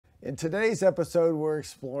In today's episode, we're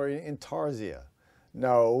exploring Intarsia.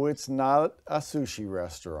 No, it's not a sushi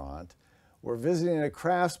restaurant. We're visiting a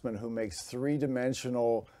craftsman who makes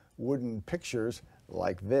three-dimensional wooden pictures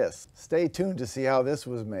like this. Stay tuned to see how this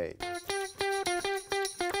was made.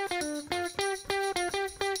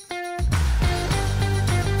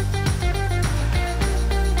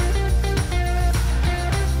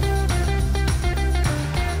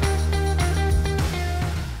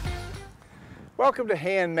 Welcome to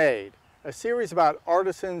Handmade, a series about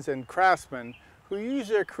artisans and craftsmen who use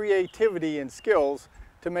their creativity and skills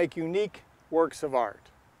to make unique works of art.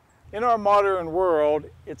 In our modern world,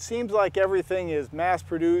 it seems like everything is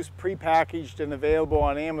mass-produced, pre-packaged, and available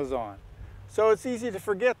on Amazon. So it's easy to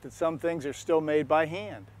forget that some things are still made by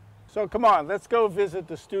hand. So come on, let's go visit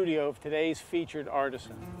the studio of today's featured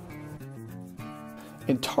artisan.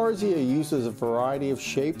 Intarsia uses a variety of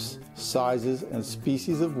shapes, sizes, and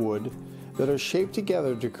species of wood that are shaped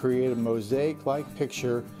together to create a mosaic-like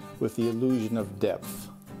picture with the illusion of depth.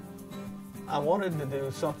 I wanted to do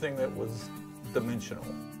something that was dimensional.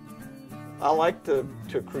 I like to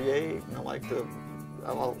create,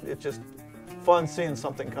 and it's just fun seeing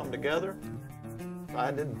something come together. I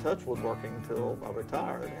didn't touch woodworking until I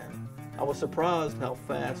retired, and I was surprised how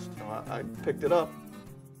fast I picked it up.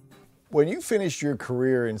 When you finished your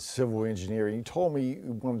career in civil engineering, you told me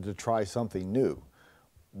you wanted to try something new.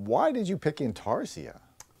 Why did you pick Intarsia?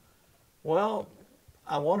 Well,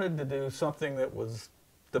 I wanted to do something that was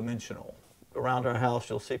dimensional. Around our house,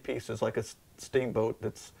 you'll see pieces like a steamboat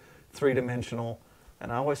that's three-dimensional,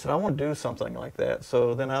 and I always said, I want to do something like that.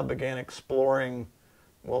 So then I began exploring,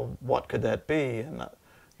 well, what could that be? And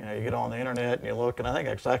you get on the internet and you look, and I think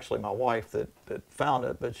it's actually my wife that found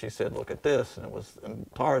it, but she said, look at this, and it was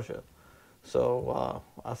Intarsia. So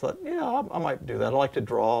I thought, yeah, I might do that. I like to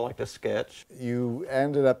draw, I like to sketch. You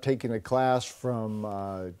ended up taking a class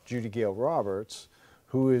from Judy Gale Roberts,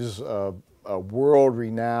 who is a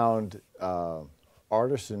world-renowned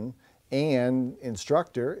artisan and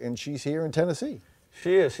instructor, and she's here in Tennessee.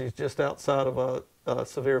 She is. She's just outside of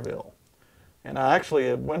Sevierville. And I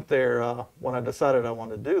actually went there when I decided I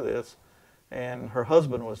wanted to do this, and her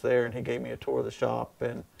husband was there, and he gave me a tour of the shop,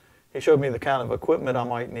 and he showed me the kind of equipment I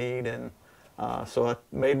might need, and so I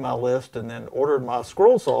made my list and then ordered my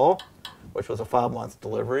scroll saw, which was a 5-month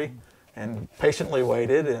delivery, and patiently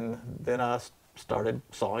waited, and then I started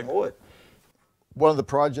sawing wood. One of the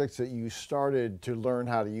projects that you started to learn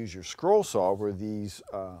how to use your scroll saw were these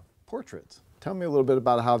portraits. Tell me a little bit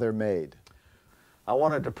about how they're made. I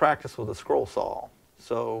wanted to practice with a scroll saw.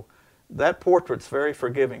 So that portrait's very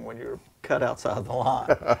forgiving when you're cut outside the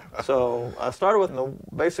line. So I started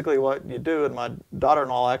with basically what you do, and my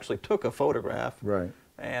daughter-in-law actually took a photograph. Right.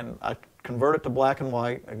 And I convert it to black and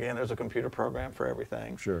white. Again, there's a computer program for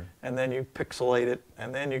everything. Sure. And then you pixelate it,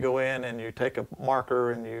 and then you go in and you take a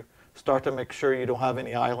marker and you start to make sure you don't have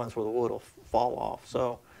any islands where the wood will fall off.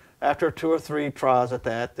 So after 2 or 3 tries at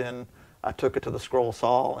that, then I took it to the scroll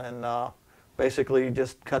saw and basically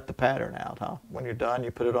just cut the pattern out. When you're done,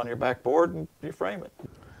 you put it on your backboard and you frame it.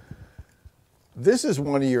 This is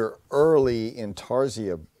one of your early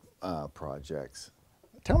Intarsia projects.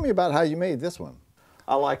 Tell me about how you made this one.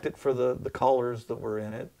 I liked it for the colors that were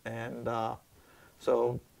in it, and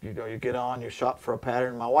so you get on, you shop for a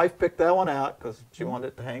pattern. My wife picked that one out because she wanted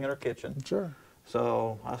it to hang in her kitchen. Sure.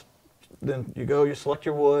 So then you select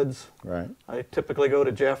your woods. Right. I typically go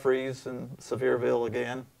to Jeffrey's in Sevierville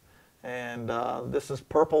again, and this is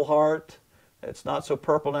Purple Heart. It's not so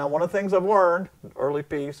purple now. One of the things I've learned, early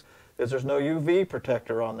piece, is there's no UV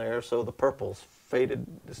protector on there, so the purple's faded,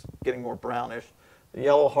 it's getting more brownish. The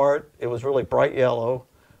Yellow Heart, it was really bright yellow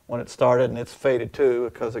when it started, and it's faded too,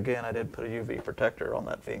 because again, I did put a UV protector on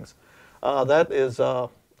that things. That is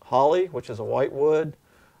holly, which is a white wood.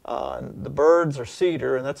 And the birds are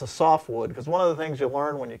cedar, and that's a soft wood, because one of the things you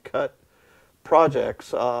learn when you cut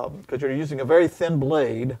projects, because you're using a very thin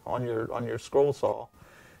blade on your scroll saw,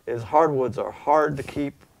 is hardwoods are hard to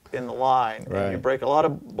keep in the line. Right. And you break a lot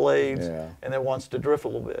of blades, Yeah. and it wants to drift a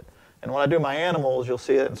little bit. And when I do my animals, you'll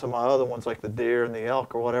see it in some of my other ones, like the deer and the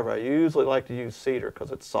elk or whatever. I usually like to use cedar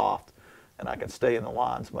because it's soft, and I can stay in the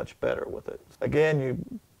lines much better with it. Again, you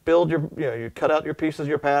build you cut out your pieces of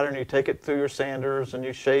your pattern, you take it through your sanders, and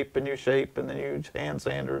you shape, and then you use hand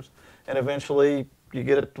sanders, and eventually you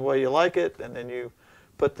get it the way you like it, and then you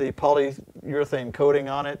put the polyurethane coating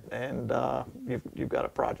on it, and you've got a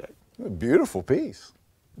project. A beautiful piece.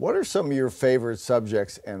 What are some of your favorite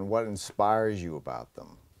subjects, and what inspires you about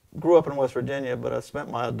them? Grew up in West Virginia, but I spent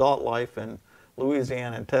my adult life in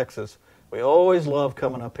Louisiana and Texas. We always loved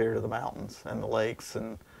coming up here to the mountains and the lakes,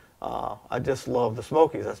 and I just love the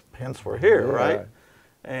Smokies. That's hence we're here, right?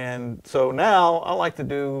 And so now I like to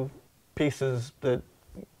do pieces that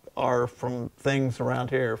are from things around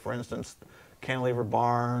here. For instance, cantilever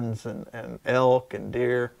barns and elk and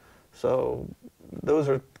deer. So those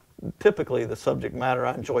are typically the subject matter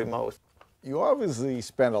I enjoy most. You obviously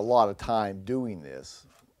spend a lot of time doing this.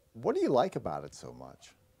 What do you like about it so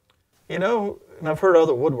much? You know, and I've heard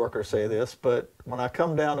other woodworkers say this, but when I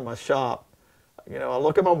come down to my shop, you know, I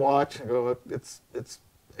look at my watch and go, it's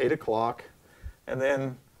 8 o'clock. And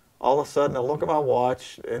then all of a sudden I look at my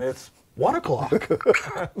watch and it's 1 o'clock.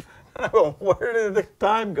 I go, where did the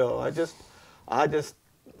time go?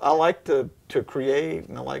 I like to create,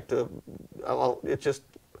 and I like to, it's just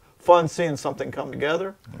fun seeing something come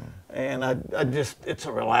together. And it's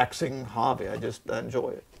a relaxing hobby. I enjoy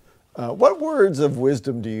it. What words of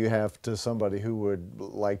wisdom do you have to somebody who would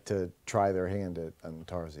like to try their hand at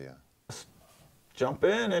Intarsia? Jump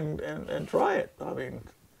in and try it. I mean,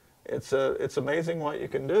 it's amazing what you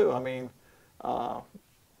can do. I mean,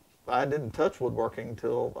 I didn't touch woodworking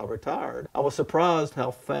until I retired. I was surprised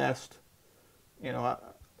how fast,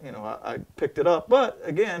 I picked it up. But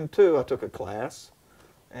again, too, I took a class,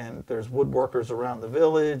 and there's woodworkers around the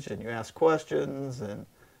village, and you ask questions,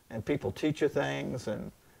 and people teach you things,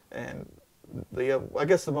 and I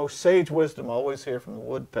guess the most sage wisdom I always hear from the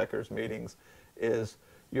woodpeckers meetings is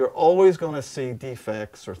you're always going to see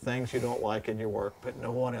defects or things you don't like in your work, but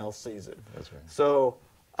no one else sees it. That's right. So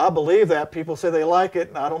I believe that. People say they like it,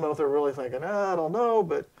 and I don't know if they're really thinking, I don't know,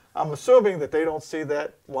 but I'm assuming that they don't see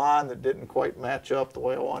that line that didn't quite match up the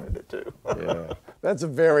way I wanted it to. Yeah, that's a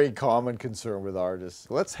very common concern with artists.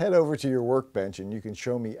 Let's head over to your workbench, and you can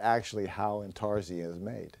show me actually how Intarsia is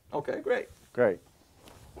made. Okay, great. Great.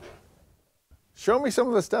 Show me some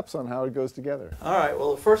of the steps on how it goes together. All right,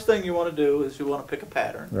 well, the first thing you want to do is you want to pick a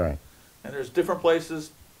pattern. Right. And there's different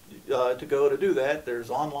places to go to do that. There's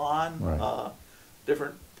online. Right.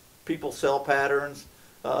 Different people sell patterns.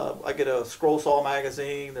 I get a scroll saw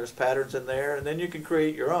magazine. There's patterns in there. And then you can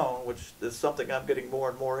create your own, which is something I'm getting more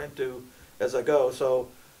and more into as I go. So,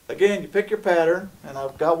 again, you pick your pattern, and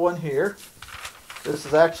I've got one here. This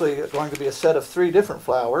is actually going to be a set of 3 different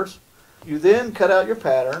flowers. You then cut out your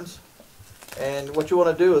patterns. And what you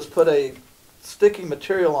want to do is put a sticking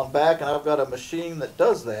material on back, and I've got a machine that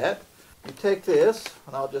does that. You take this,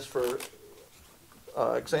 and I'll just for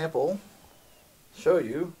example show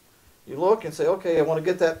you. You look and say, okay, I want to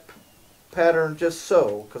get that pattern just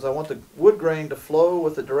so, because I want the wood grain to flow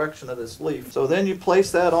with the direction of this leaf. So then you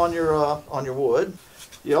place that on your wood.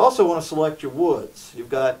 You also want to select your woods. You've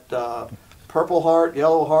got purple heart,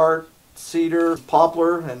 yellow heart, cedar,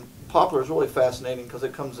 poplar, and poplar is really fascinating because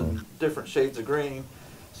it comes in different shades of green.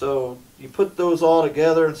 So you put those all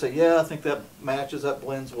together and say, yeah, I think that matches, that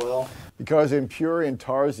blends well. Because in pure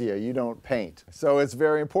Intarsia, you don't paint. So it's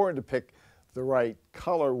very important to pick the right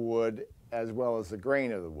color wood as well as the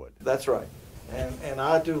grain of the wood. That's right. And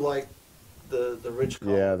I do like the rich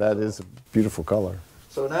color. Yeah, that is a beautiful color.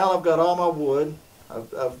 So now I've got all my wood.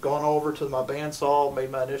 I've gone over to my bandsaw,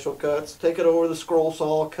 made my initial cuts, take it over the scroll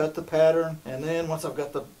saw, cut the pattern, and then once I've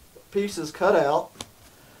got the pieces cut out,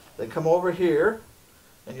 they come over here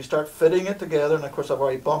and you start fitting it together. And of course I've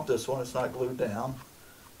already bumped this one, it's not glued down,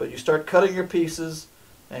 but you start cutting your pieces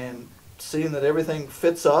and seeing that everything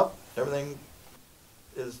fits up, everything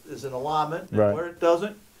is in alignment. And right. Where it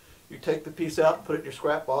doesn't, you take the piece out and put it in your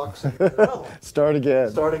scrap box and get another one. Start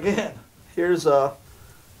again. Start again. Here's a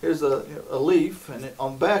leaf, and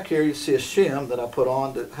on the back here you see a shim that I put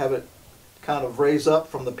on to have it kind of raise up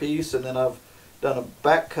from the piece, and then I've done a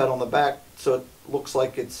back cut on the back so it looks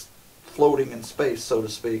like it's floating in space, so to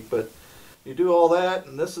speak. But you do all that,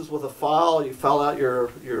 and this is with a file. You file out your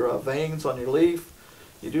veins on your leaf.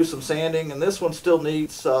 You do some sanding, and this one still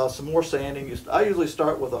needs some more sanding. I usually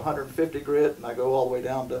start with 150 grit, and I go all the way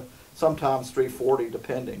down to sometimes 340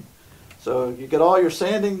 depending. So you get all your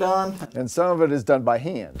sanding done. And some of it is done by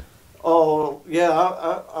hand. Oh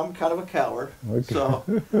yeah, I'm kind of a coward.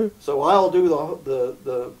 Okay. So I'll do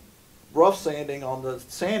the rough sanding on the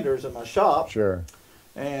sanders in my shop. Sure.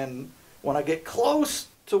 And when I get close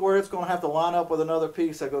to where it's going to have to line up with another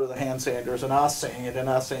piece, I go to the hand sanders and I sand and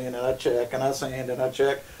I sand and I check and I sand and I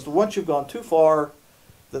check. So once you've gone too far,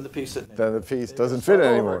 then the piece doesn't fit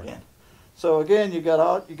anymore. Again. So again, you get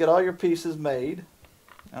all your pieces made,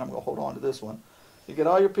 and I'm going to hold on to this one. You get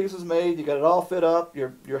all your pieces made, you got it all fit up,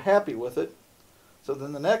 you're happy with it. So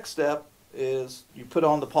then the next step is you put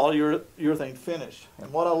on the polyurethane finish.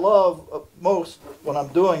 And what I love most when I'm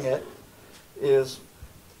doing it is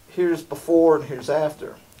here's before and here's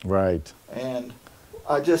after. Right. And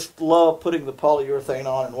I just love putting the polyurethane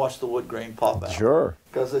on and watch the wood grain pop out. Sure.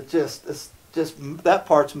 Because it's just that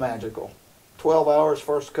part's magical 12 hours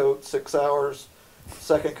first coat, 6 hours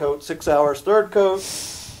second coat, 6 hours third coat,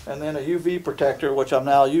 and then a UV protector, which I'm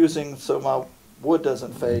now using so my wood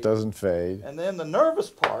doesn't fade. It doesn't fade. And then the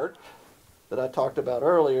nervous part that I talked about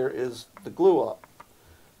earlier is the glue up.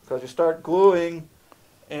 Because you start gluing,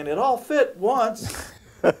 and it all fit once.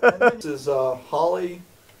 And this is holly,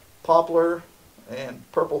 poplar, and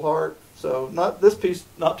purple heart. So not this piece,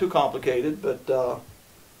 not too complicated, but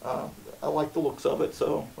I like the looks of it.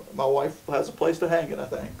 So my wife has a place to hang it, I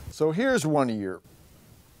think. So here's one of your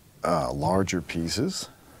larger pieces.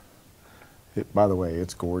 By the way,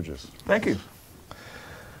 it's gorgeous. Thank you.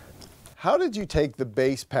 How did you take the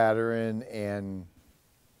base pattern and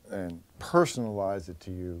personalize it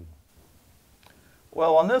to you?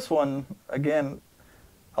 Well, on this one, again,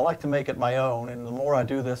 I like to make it my own, and the more I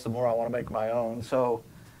do this, the more I want to make my own. So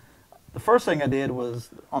the first thing I did was,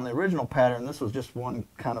 on the original pattern, this was just one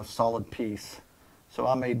kind of solid piece. So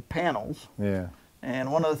I made panels. Yeah.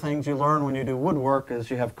 And one of the things you learn when you do woodwork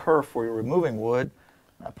is you have kerf where you're removing wood.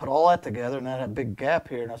 I put all that together, and I had a big gap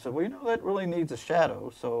here, and I said, well, you know, that really needs a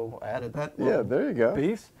shadow, so I added that Yeah, there you go.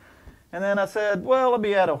 piece. And then I said, well, let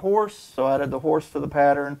me add a horse, so I added the horse to the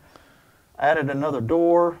pattern. I added another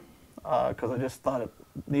door, because I just thought it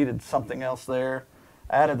needed something else there.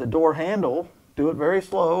 I added the door handle, do it very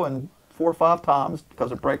slow, and 4 or 5 times,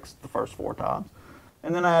 because it breaks the first 4 times.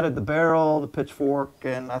 And then I added the barrel, the pitchfork,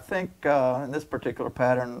 and I think in this particular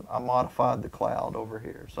pattern, I modified the cloud over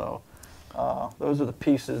here. So those are the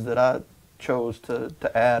pieces that I chose to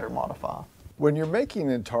add or modify. When you're making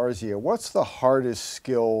Intarsia, what's the hardest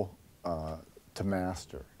skill to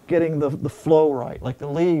master? Getting the flow right, like the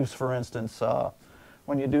leaves, for instance.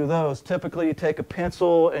 When you do those, typically you take a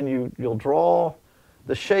pencil and you'll draw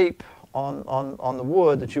the shape on the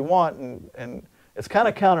wood that you want, and it's kind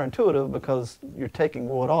of counterintuitive because you're taking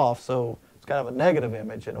wood off, so it's kind of a negative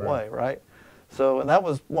image in a way, right? So, and that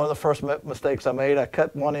was one of the first mistakes I made. I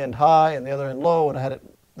cut one end high and the other end low, and I had it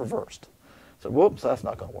reversed. So, whoops, that's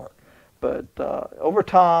not going to work. But over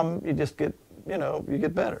time, you just get, you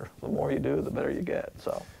get better. The more you do, the better you get.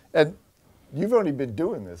 So. And you've only been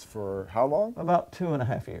doing this for how long? About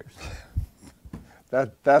 2.5 years.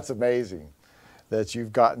 That's amazing that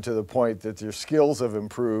you've gotten to the point that your skills have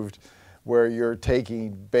improved, where you're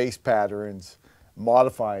taking base patterns,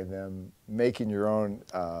 modifying them, making your own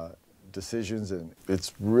decisions, and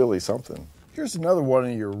it's really something. Here's another one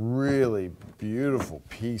of your really beautiful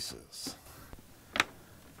pieces.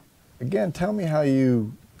 Again, tell me how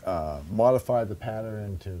you modify the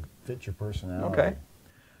pattern to fit your personality. Okay.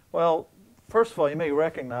 Well, first of all, you may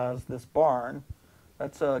recognize this barn.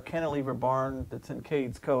 That's a cantilever barn that's in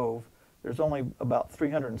Cades Cove. There's only about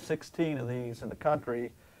 316 of these in the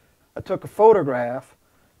country. I took a photograph,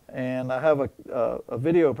 and I have a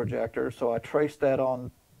video projector, so I traced that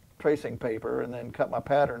on tracing paper and then cut my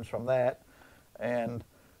patterns from that. And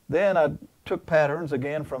then I took patterns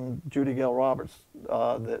again from Judy Gale Roberts.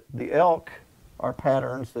 The elk are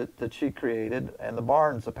patterns that she created, and the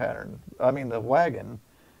barn's a pattern. I mean, the wagon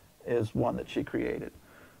is one that she created.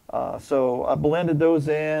 So I blended those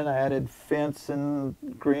in. I added fence and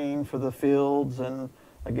green for the fields, and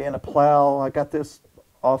again a plow. I got this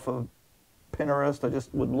off of Pinterest. I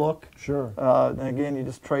just would look. Sure. And again, you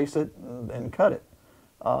just trace it and cut it.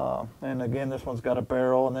 And again, this one's got a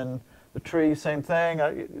barrel, and then the tree, same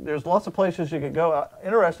thing. There's lots of places you could go.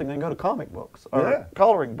 Interestingly, go to comic books or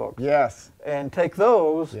coloring books. Yes. And take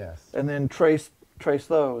those. Yes. And then trace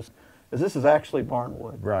those. Because this is actually barn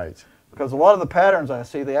wood. Right. Because a lot of the patterns I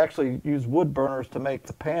see, they actually use wood burners to make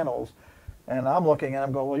the panels. And I'm looking at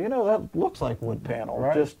them going, well, that looks like wood panel.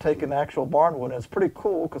 Right. Just taking actual barn wood. And it's pretty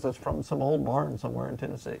cool because it's from some old barn somewhere in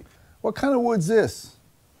Tennessee. What kind of wood's this?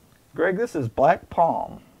 Greg, this is black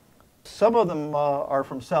palm. Some of them are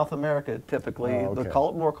from South America, typically, okay. the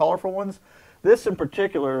more colorful ones. This in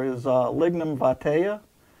particular is Lignum vitae,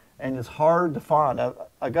 and it's hard to find.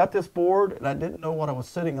 I got this board, and I didn't know what I was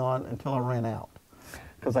sitting on until I ran out,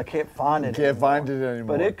 because I can't find it anymore. Find it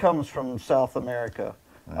anymore. But it comes from South America.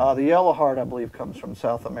 The yellow heart, I believe, comes from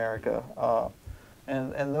South America.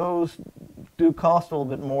 And those do cost a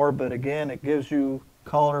little bit more, but again, it gives you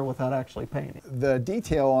color without actually painting. The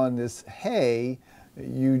detail on this hay,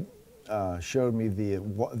 you showed me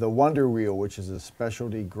the Wonder Wheel, which is a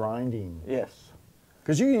specialty grinding. Yes.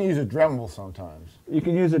 Because you can use a Dremel sometimes. You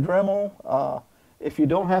can use a Dremel. If you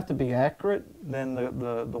don't have to be accurate, then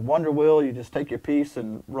the Wonder Wheel, you just take your piece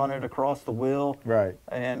and run it across the wheel. Right.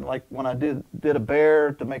 And like when I did a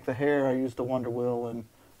bear to make the hair, I used the Wonder Wheel. And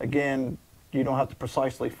again, you don't have to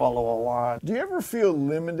precisely follow a line. Do you ever feel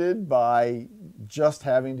limited by just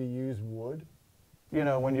having to use wood?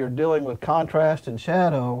 When you're dealing with contrast and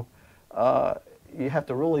shadow, you have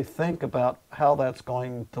to really think about how that's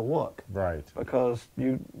going to look. Right. Because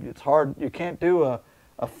it's hard, you can't do a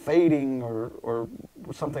fading or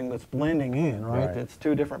something that's blending in, right? Right. It's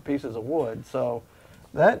two different pieces of wood. So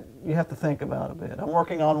that you have to think about a bit. I'm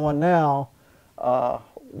working on one now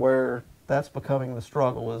where that's becoming the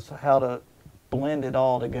struggle, is how to blend it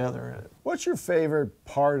all together. What's your favorite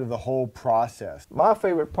part of the whole process? My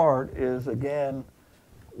favorite part is, again,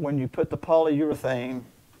 when you put the polyurethane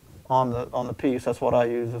on the piece. That's what I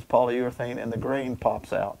use, is polyurethane, and the grain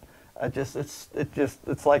pops out.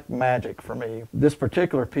 It's like magic for me. This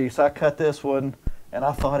particular piece, I cut this one and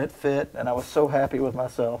I thought it fit, and I was so happy with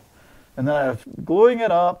myself. And then I'm gluing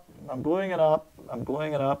it up, I'm gluing it up, I'm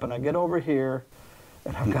gluing it up, and I get over here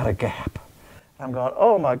and I've got a gap. I'm going,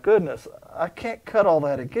 oh my goodness, I can't cut all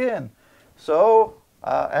that again. So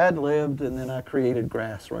I ad-libbed, and then I created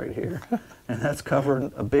grass right here. And that's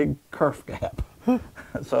covering a big kerf gap.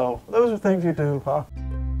 So those are things you do, huh?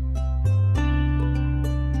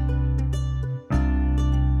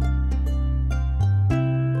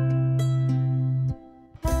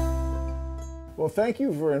 Well, thank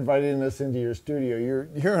you for inviting us into your studio.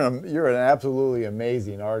 You're an absolutely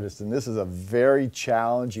amazing artist, and this is a very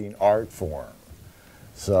challenging art form.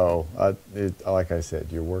 So, like I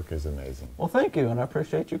said, your work is amazing. Well, thank you, and I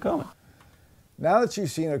appreciate you coming. Now that you've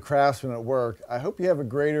seen a craftsman at work, I hope you have a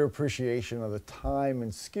greater appreciation of the time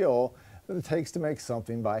and skill that it takes to make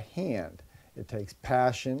something by hand. It takes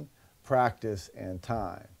passion, practice, and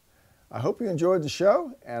time. I hope you enjoyed the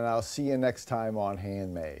show, and I'll see you next time on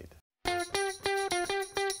Handmade.